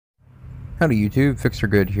Howdy YouTube, Fixer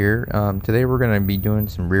Good here. Today we're going to be doing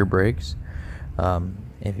some rear brakes.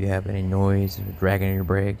 If you have any noise, if you're dragging in your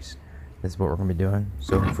brakes, this is what we're going to be doing.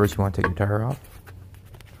 So first you want to take your tire off.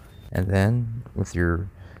 And then with your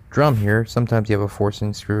drum here, sometimes you have a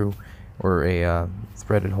forcing screw or a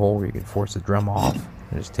threaded hole where you can force the drum off.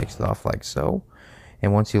 It just takes it off like so.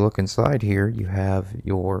 And once you look inside here, you have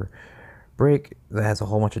your brake that has a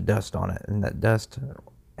whole bunch of dust on it. And that dust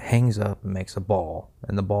hangs up and makes a ball,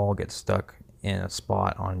 and the ball gets stuck in a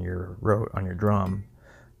spot on your drum,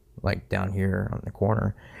 like down here on the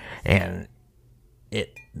corner, and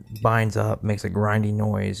it binds up, makes a grinding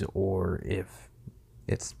noise, or if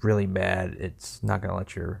it's really bad, it's not going to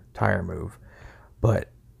let your tire move. But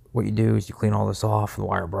what you do is you clean all this off with a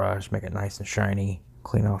wire brush, make it nice and shiny,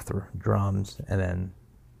 clean off the drums, and then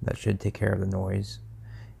that should take care of the noise.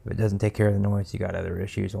 If it doesn't take care of the noise, you got other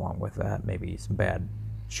issues along with that, maybe some bad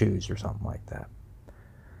shoes or something like that.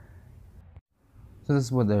 So this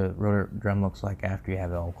is what the rotor drum looks like after you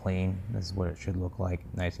have it all clean. This is what it should look like,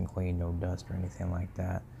 nice and clean, no dust or anything like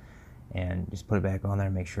that. And just put it back on there,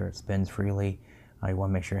 make sure it spins freely. You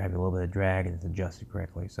want to make sure you have a little bit of drag and it's adjusted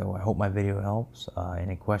correctly. So I hope my video helps.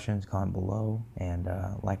 Any questions, comment below, and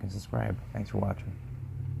like and subscribe. Thanks for watching.